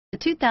The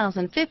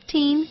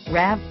 2015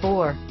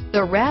 RAV4. The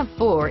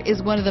RAV4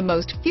 is one of the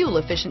most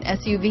fuel-efficient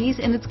SUVs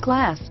in its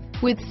class,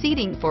 with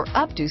seating for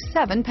up to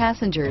 7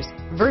 passengers.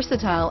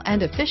 Versatile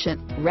and efficient,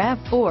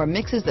 RAV4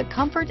 mixes the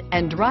comfort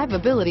and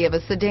drivability of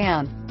a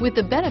sedan with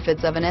the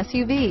benefits of an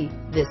SUV.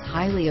 This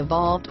highly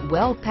evolved,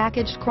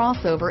 well-packaged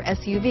crossover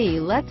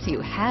SUV lets you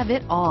have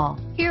it all.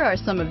 Here are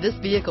some of this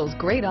vehicle's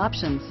great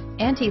options: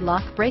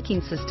 anti-lock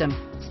braking system,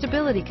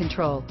 stability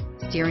control,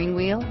 steering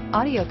wheel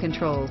audio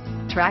controls,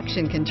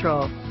 traction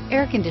control,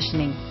 air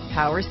conditioning,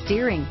 power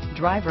steering,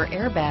 driver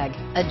airbag,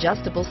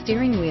 adjustable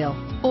steering wheel,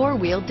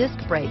 4-wheel disc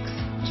brakes,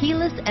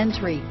 keyless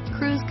entry,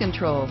 cruise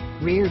control,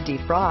 rear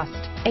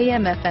defrost,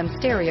 AM/FM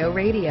stereo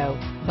radio,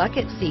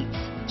 bucket seats,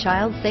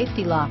 child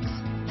safety locks,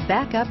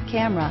 backup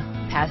camera,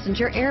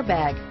 passenger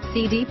airbag,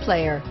 CD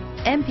player,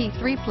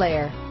 MP3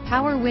 player,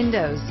 power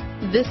windows.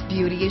 This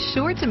beauty is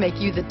sure to make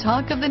you the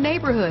talk of the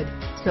neighborhood.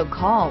 So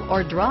call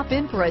or drop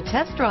in for a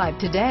test drive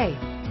today.